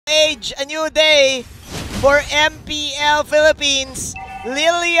age, a new day for MPL Philippines.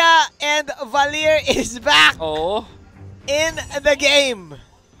 Lilia and Valir is back in the game.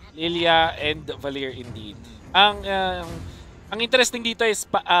 Lilia and Valir indeed. Ang interesting dito is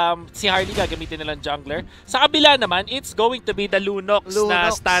si Harley gagamitin nilang jungler. Sa kabila naman, it's going to be the Lunox na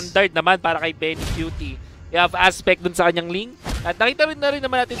standard naman para kay Benny Cutie. You have Aspect dun sa kanyang Ling. At nakita rin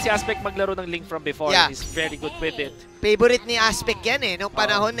naman natin si Aspect maglaro ng Ling from before. Yeah. He's very good with it. Favorite ni Aspect yan nung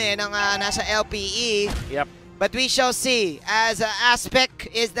panahon nang nasa LPE. Yep. But we shall see as Aspect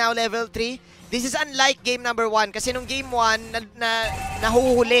is now level 3. This is unlike game number 1 kasi nung game 1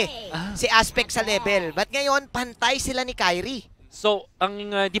 nahuhuli si Aspect sa level. But ngayon, pantay sila ni Kyrie. So, ang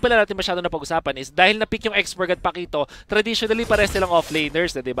di pala natin masyado napag-usapan is dahil na-pick yung Xborg at Pakito, traditionally pares silang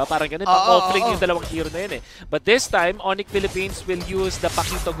off-laners, di ba? Parang ganun, pang-off-lane yung dalawang hero na yun But this time, onic Philippines will use the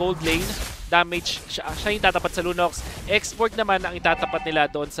Pakito gold lane. Damage, siya yung tatapat sa Lunox. Xborg naman ang itatapat nila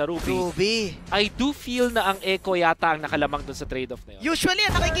doon sa Ruby. I do feel na ang Echo yata ang nakalamang doon sa trade-off na yun.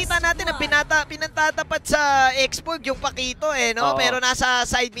 Usually, nakikita natin na pinatatapat sa Xborg yung Pakito pero nasa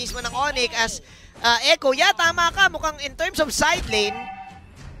side mismo ng onic as Echo, tama ka. Mukhang in terms of side lane,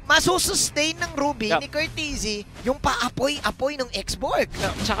 masusustain ng Ruby ni Curtizy yung paapoy-apoy ng Xborg.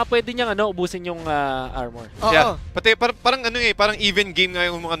 Tsaka pwede niyang ubusin yung armor. Yeah. Pati parang parang even game nga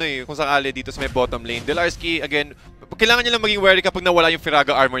yung kung sakali dito sa may bottom lane. Delarski again, kailangan niya lang maging wary kapag nawala yung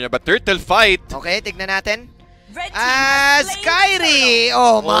Firaga armor niya. But turtle fight. Okay, tignan natin. As Kyrie,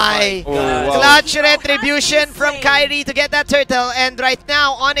 oh my God. Clutch retribution from Kyrie to get that turtle. And right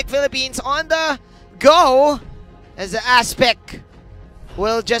now, onic Philippines on the go as the Aspect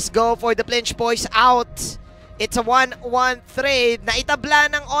will just go for the flinch boys out. It's a 1-1 trade. Naitabla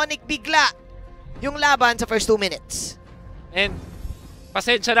ng onic bigla yung laban sa first 2 minutes. And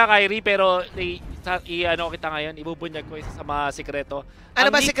pasensya na Kyrie pero kita ngayon, ibubunyag ko isa sa mga sikreto. Ano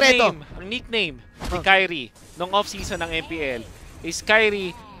ba sikreto? Ang nickname ni Kyrie nung off-season ng MPL is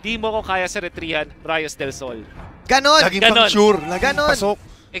Kyrie, di mo ko kaya sa retrihan, Rayos del Sol. Ganon. Laging pang-sure. Laging pasok.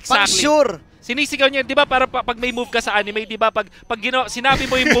 Exactly. Pang-sure. Sinisigaw niya, di ba, para pag may move ka sa anime, di ba, pag sinabi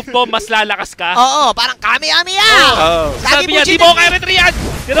mo yung move mo, mas lalakas ka? Oo, parang Kamehameha! Sabi niya, di mo kaya retrihan!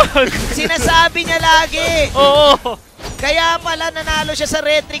 Sinasabi niya lagi. Oo. Kaya pala nanalo siya sa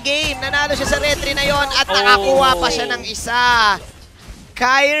retry game. Nanalo siya sa retry na yon at nakakuha pa siya ng isa.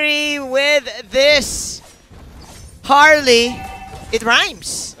 Kyrie with this. Harley, it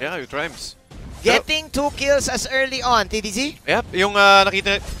rhymes. Yeah, it rhymes. Getting 2 kills as early on, TDZ? Yep, yung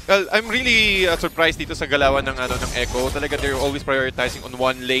nakita, I'm really surprised dito sa galawan ng Echo. Talaga they're always prioritizing on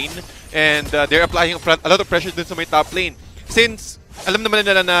one lane and they're applying a lot of pressure dun sa may top lane. Since alam naman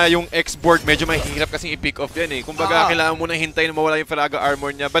nila na yung Xborg medyo mahirap kasi i-pick off yan Kumbaga kailangan muna hintayin na mawala yung Firaga armor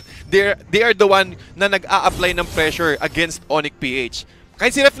niya. But they are the one na nag-a-apply ng pressure against onic PH.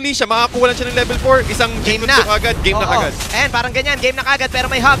 Kahit si Ref Lee siya, makakuha lang siya ng level 4, isang game na kagad, game na kagad. And parang ganyan, game na kagad, pero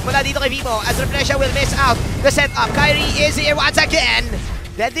may hug mula dito kay Vivo as Refresha will miss out the setup. Kyrie is here once again.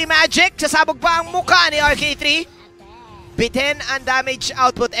 Deadly Magic, sasabog pa ang mukha ni RK3. Bitin ang damage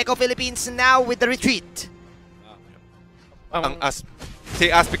output. Echo Philippines now with the retreat. Si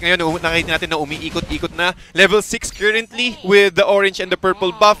Aspect ngayon, nakita natin na umiikot-ikot na. Level 6 currently with the orange and the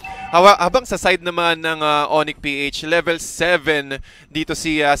purple buff. Habang sa side naman ng onic PH, level 7 dito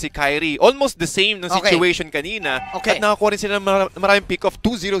si Kyrie. Almost the same ng situation kanina. At nakakuha rin sila ng maraming pick-off.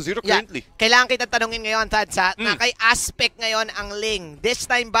 2-0-0 currently. Kailangan kita tanungin ngayon, Tadsa, na kay Aspect ngayon ang Ling. This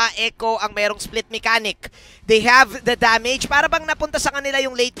time ba, Echo ang merong split mechanic? They have the damage. Para bang napunta sa kanila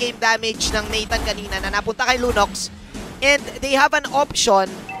yung late game damage ng Nathan kanina na napunta kay Lunox. And they have an option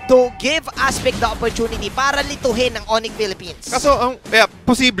to give Aspect the opportunity para lituhin ng onic Philippines. Kaso,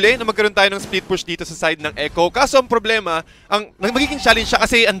 posible na magkaroon tayo ng split push dito sa side ng Echo. Kaso ang problema, magiging challenge siya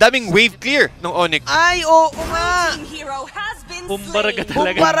kasi ang daming wave clear ng onic. Ay, oo nga. Bumbaraga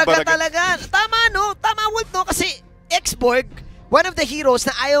talaga. Bumbaraga talaga. Tama, no? Tama, Wolf, no? Kasi Xborg, one of the heroes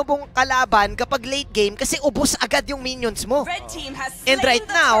na ayaw mong kalaban kapag late game kasi ubos agad yung minions mo. And right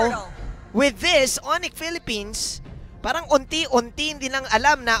now, with this, onic Philippines, parang unti-unti hindi lang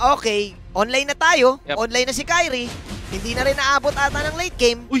alam na okay, online na tayo, online na si Kyrie, hindi na rin naabot ata ng late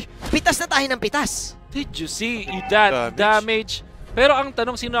game, pitas na tayo ng pitas. Did you see that damage? Pero ang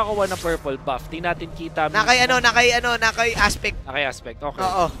tanong, sino nakakuha ng purple buff? Di natin kita. Nakay Aspect. Nakay Aspect, okay.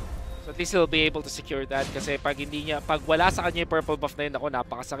 Oo. So at least he'll be able to secure that kasi pag wala sa kanya yung purple buff na yun, ako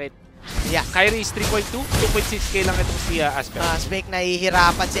napakasakit. Yeah. Kyrie is 3.2, 2.6k lang itong si Aspect. Aspect,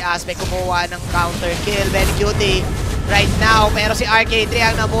 nahihirapan si Aspect kumuha ng counter kill. Very cutie right now. Pero si RK3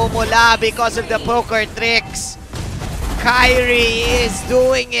 ang namumula because of the poker tricks. Kyrie is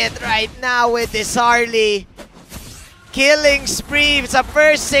doing it right now with this Harley. killing spree sa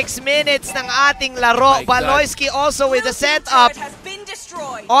first 6 minutes ng ating laro. Baloyski also with the setup.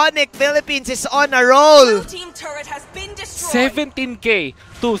 onic Philippines is on a roll. 17K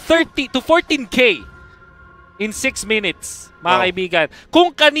to 14K in 6 minutes, mga kaibigan.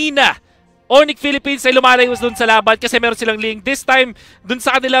 Kung kanina, onic Philippines ay lumalayos dun sa laban kasi meron silang link. This time, dun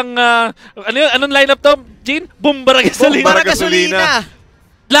sa kanilang, anong lineup to, Jean? Bumbara gasolina. Bumbara gasolina.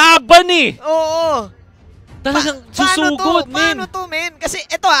 Laban eh! Oo. Talagang susugod, men. Paano to, men? Kasi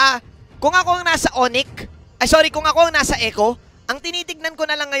ito kung ako ang nasa onic, kung ako ang nasa Echo, ang tinitignan ko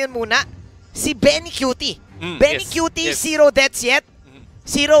na lang ngayon muna, si Benny Cutie. Benny Cutie, 0 deaths yet.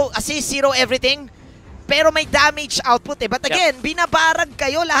 0 assist, 0 everything. Pero may damage output eh. But again, binabarag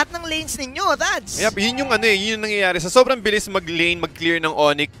kayo lahat ng lanes ninyo, Dads. Yep, yun yung yun yung nangyayari. Sa sobrang bilis mag-lane, mag-clear ng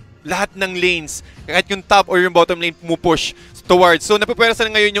onic, lahat ng lanes, kahit yung top or yung bottom lane, pumupush towards. So, napapwersa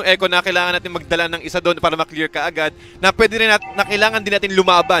na ngayon yung Echo na kailangan natin magdala ng isa doon para maklear ka agad, na pwede rin na kailangan din natin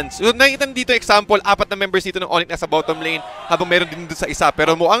lumaban. So, nakikita dito example, 4 na members dito ng onic nasa bottom lane, habang meron din doon sa isa.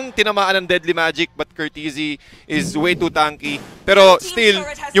 Pero mukhang tinamaan ng Deadly Magic, but Courtesy is way too tanky. Pero still,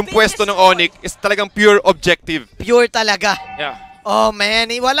 yung pwesto ng onic is talagang pure objective. Pure talaga. Yeah. Oh man,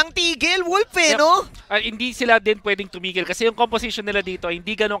 walang tigil, Wolf no? Hindi sila din pwedeng tumigil kasi yung composition nila dito ay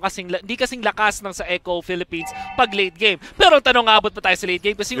hindi kasing lakas ng sa Echo Philippines pag late game. Pero tanong abot pa tayo sa late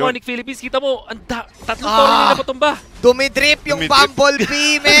game kasi yung onic Philippines, kita mo, tatlong toro nila patumba. Dumidrip yung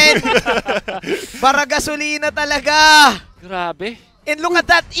Bumblebee, men. Para gasolina talaga. Grabe. And look at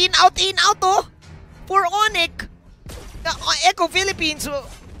that, in out for onic. Echo Philippines,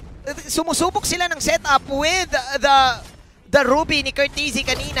 sumusubok sila ng setup with the Ruby ni Courtesy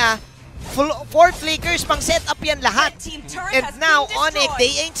kanina. 4 flickers pang setup yan lahat. And now, onic,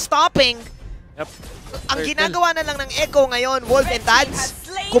 they ain't stopping. Yep. Ang ginagawa na lang ng Echo ngayon, Wolf and Dads,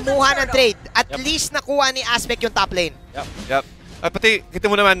 kumuha ng trade. At least nakuha ni Aspect yung top lane. Yep. Pati, kita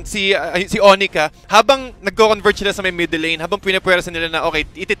mo naman, si onic habang nagko-convert sila sa may mid lane, habang pinapwersa nila na, okay,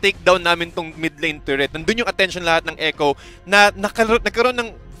 iti-take down namin tong mid lane turret. Nandun yung attention lahat ng Echo na nagkaroon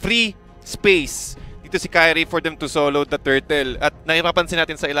ng free space dito si Kyrie for them to solo the turtle. At naipapansin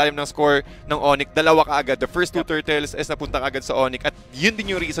natin sa ilalim ng score ng onic, 2 kaagad. The first 2 turtles is napunta kaagad sa onic. At yun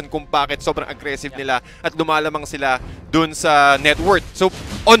din yung reason kung bakit sobrang aggressive nila at lumalamang sila dun sa net worth. So,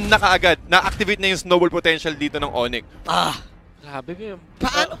 on na kaagad. Na-activate na yung snowball potential dito ng onic. Grabe yun.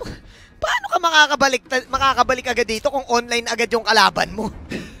 Paano ka makakabalik agad dito kung online agad yung kalaban mo?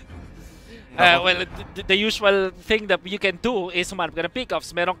 Well, the usual thing that you can do is humanap ka ng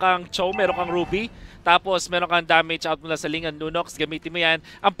pickups. Meron kang Cho, meron kang Ruby, tapos meron kang damage out mula sa Ling and Lunox, gamitin mo yan.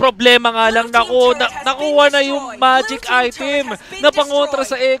 Ang problema nga lang, nakuha na yung magic item na pangontra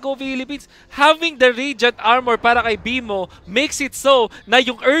sa Echo Philippines. Having the Radiant Armor para kay Bimo makes it so na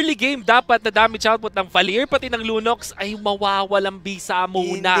yung early game dapat na damage output ng Valier pati ng Lunox ay mawawalang bisa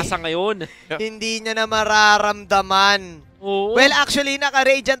muna sa ngayon. Hindi niya na mararamdaman. Oo. Well, actually,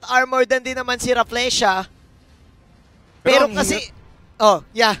 naka-Radiant Armor din naman si Raflesia. Pero kasi...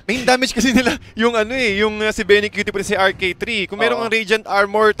 Main damage kasi nila yung yung si Benny Cutie pati si RK3. Kung meron kang Radiant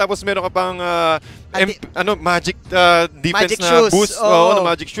Armor tapos meron ka pang magic defense magic na shoes. Boost,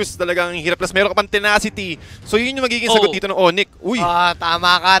 magic shoes, talagang hirap. Plus meron ka pang tenacity. So yun yung magiging sagot dito ng onic. Uy.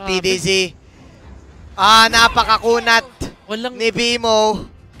 Tama ka, TDZ. Napakakunat ni Bimo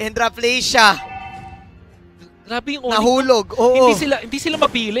and Raflesia. Grabe yung onic. Nahulog. Hindi sila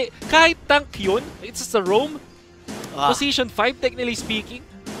mapili. Kahit tank yun, it's just a roam. Position 5, technically speaking.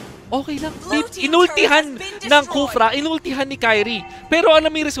 Okay lang. Inultihan ng Kufra, inultihan ni Kyrie. Pero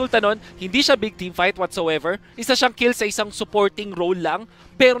alam mo yung resulta nun, hindi siya big team fight whatsoever. Isa siyang kill sa isang supporting role lang,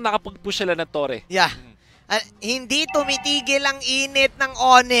 pero nakapag-push sila ng Torre. Yeah. Hindi tumitigil ang init ng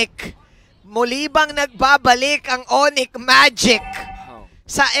onic. Muli bang nagbabalik ang onic magic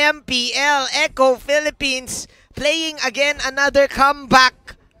sa MPL? Echo Philippines playing again another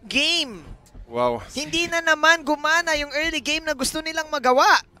comeback game. Wow. Hindi na naman gumana yung early game na gusto nilang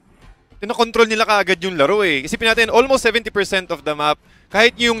magawa. Tinakontrol nila kaagad yung laro eh. Isipin natin, almost 70% of the map,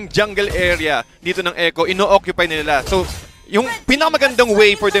 kahit yung jungle area dito ng Echo, ino-occupy nila. So, yung pinakamagandang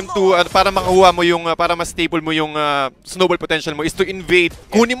way for them to, para makakuha mo yung, para mas stable mo yung snowball potential mo is to invade.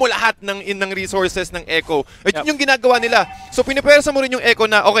 Kunin mo lahat ng resources ng Echo. At yun yung ginagawa nila. So, pinipwersa mo rin yung Echo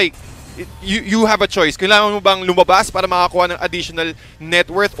na, okay, you have a choice. Kailangan mo bang lumabas para makakuha ng additional net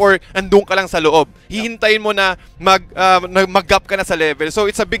worth or andun ka lang sa loob? Hihintayin mo na mag-gap ka na sa level.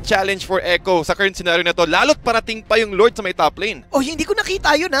 So it's a big challenge for Echo sa current scenario na to. Lalo't parating pa yung Lord sa may top lane. Hindi ko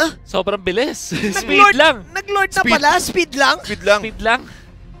nakita yun Sobrang bilis. Speed lang. Nag-Lord na pala? Speed lang? Speed lang. Speed lang.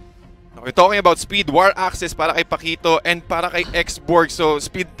 We're talking about speed, war access para kay Pakito and para kay X-Borg. So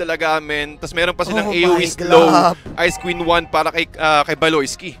speed talaga, men. Tapos meron pa silang AoE slow, Ice Queen 1 para kay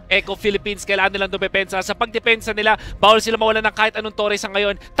Baloyski. Echo Philippines, kailangan nilang dumepensa. Sa pagdepensa nila, bawal sila mawalan ng kahit anong tore sa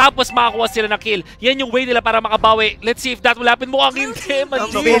ngayon. Tapos makakuha sila ng kill. Yan yung way nila para makabawi. Let's see if that will happen. Mukhang hindi.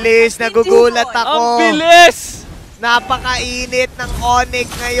 Ang bilis, nagugulat ako. Ang bilis! Napakainit ng onic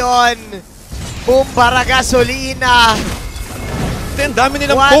ngayon. Boom para gasolina. Then dami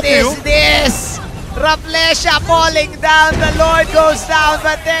nilang What poke, is this? Raplesha falling down. The Lord goes down.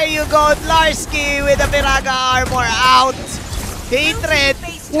 But there you go. Dlarsky with the Viraga armor out. Hatred.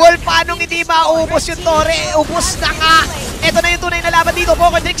 Wolf, paano hindi maubos yung Torre? Ubos na nga. Ito na yung tunay na laban dito.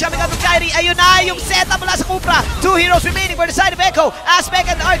 Poker Drink, Shaming out of Kyrie. Ayun na yung setup mula sa Cupra. 2 heroes remaining for the side of Echo.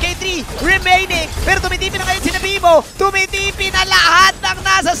 Aspect and RK3 remaining. Pero tumitipi na ngayon si Nabibo. Tumitipi na lahat ng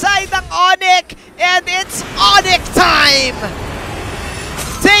nasa side ng Onic. And it's Onic time!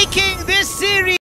 Taking this series